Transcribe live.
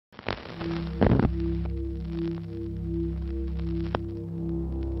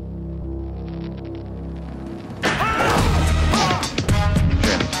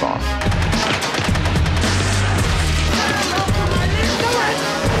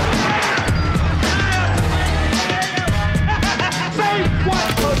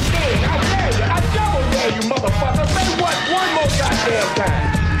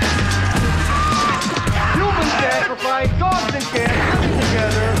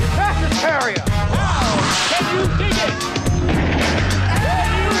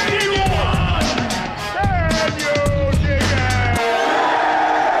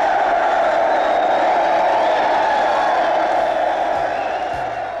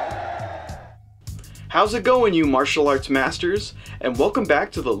How's it going, you martial arts masters, and welcome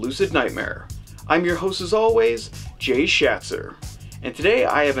back to the Lucid Nightmare. I'm your host as always, Jay Schatzer, and today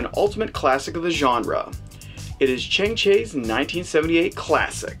I have an ultimate classic of the genre. It is Chang Cheh's 1978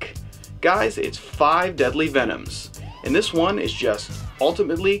 classic. Guys, it's 5 Deadly Venoms, and this one is just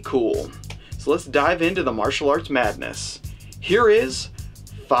ultimately cool. So let's dive into the martial arts madness. Here is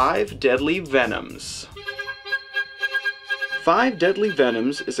 5 Deadly Venoms. 5 Deadly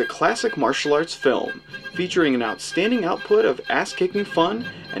Venoms is a classic martial arts film featuring an outstanding output of ass-kicking fun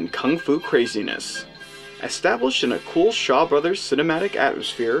and kung fu craziness. Established in a cool Shaw Brothers cinematic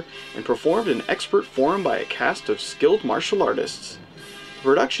atmosphere and performed in expert form by a cast of skilled martial artists, the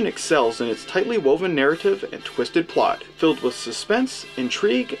production excels in its tightly woven narrative and twisted plot, filled with suspense,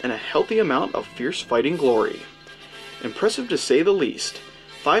 intrigue, and a healthy amount of fierce fighting glory. Impressive to say the least,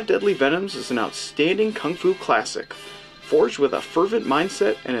 5 Deadly Venoms is an outstanding kung fu classic, forged with a fervent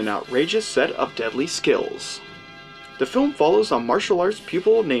mindset and an outrageous set of deadly skills. The film follows a martial arts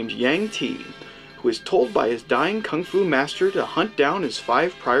pupil named Yang Ti, who is told by his dying kung fu master to hunt down his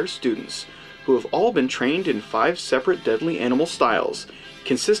 5 prior students, who have all been trained in 5 separate deadly animal styles,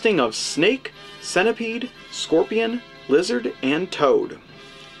 consisting of snake, centipede, scorpion, lizard, and toad.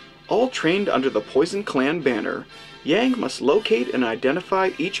 All trained under the Poison Clan banner, Yang must locate and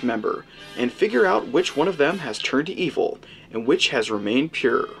identify each member, and figure out which one of them has turned to evil, and which has remained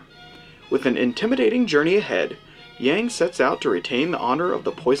pure. With an intimidating journey ahead, Yang sets out to retain the honor of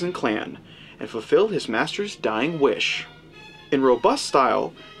the Poison Clan, and fulfill his master's dying wish. In robust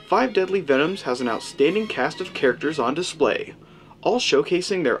style, 5 Deadly Venoms has an outstanding cast of characters on display, all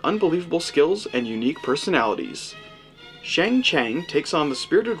showcasing their unbelievable skills and unique personalities. Shang Chang takes on the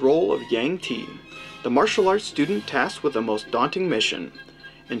spirited role of Yang Ti, the martial arts student tasked with the most daunting mission.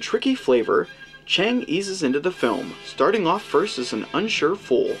 In tricky flavor, Chang eases into the film, starting off first as an unsure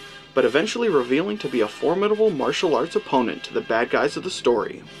fool, but eventually revealing to be a formidable martial arts opponent to the bad guys of the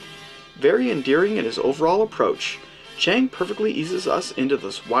story. Very endearing in his overall approach, Chang perfectly eases us into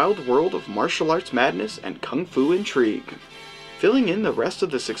this wild world of martial arts madness and kung fu intrigue. Filling in the rest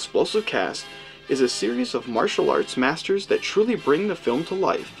of this explosive cast is a series of martial arts masters that truly bring the film to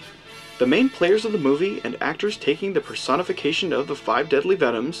life. The main players of the movie and actors taking the personification of the 5 Deadly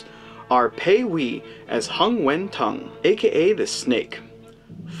Venoms are Pei Wei as Hung Wen Tung, aka the Snake,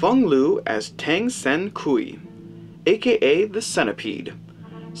 Feng Lu as Tang Sen Kui, aka the Centipede,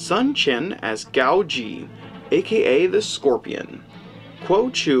 Sun Chen as Gao Ji, aka the Scorpion,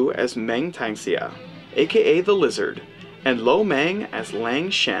 Kuo Chu as Meng Tangxia, aka the Lizard, and Lo Mang as Lang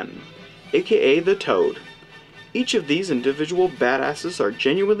Shen, aka the Toad. Each of these individual badasses are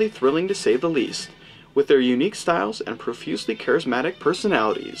genuinely thrilling to say the least, with their unique styles and profusely charismatic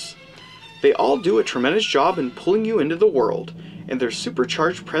personalities. They all do a tremendous job in pulling you into the world, and their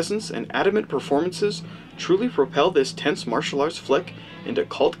supercharged presence and adamant performances truly propel this tense martial arts flick into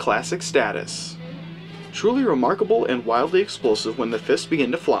cult classic status. Truly remarkable and wildly explosive when the fists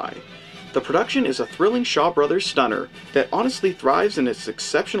begin to fly, the production is a thrilling Shaw Brothers stunner that honestly thrives in its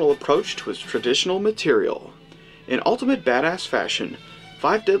exceptional approach to its traditional material. In ultimate badass fashion,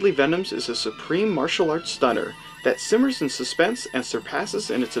 5 Deadly Venoms is a supreme martial arts stunner that simmers in suspense and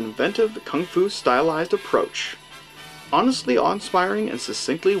surpasses in its inventive kung fu stylized approach. Honestly awe-inspiring and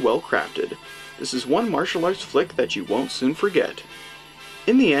succinctly well crafted, this is one martial arts flick that you won't soon forget.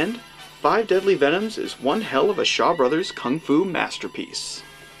 In the end, 5 Deadly Venoms is one hell of a Shaw Brothers kung fu masterpiece.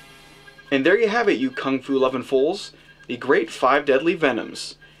 And there you have it, you kung fu loving fools, the great 5 Deadly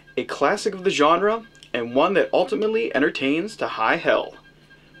Venoms, a classic of the genre, and one that ultimately entertains to high hell.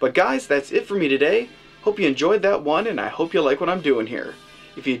 But guys, that's it for me today. Hope you enjoyed that one, and I hope you like what I'm doing here.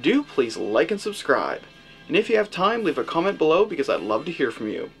 If you do, please like and subscribe. And if you have time, leave a comment below because I'd love to hear from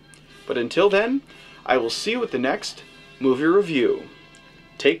you. But until then, I will see you with the next movie review.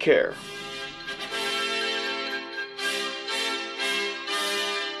 Take care.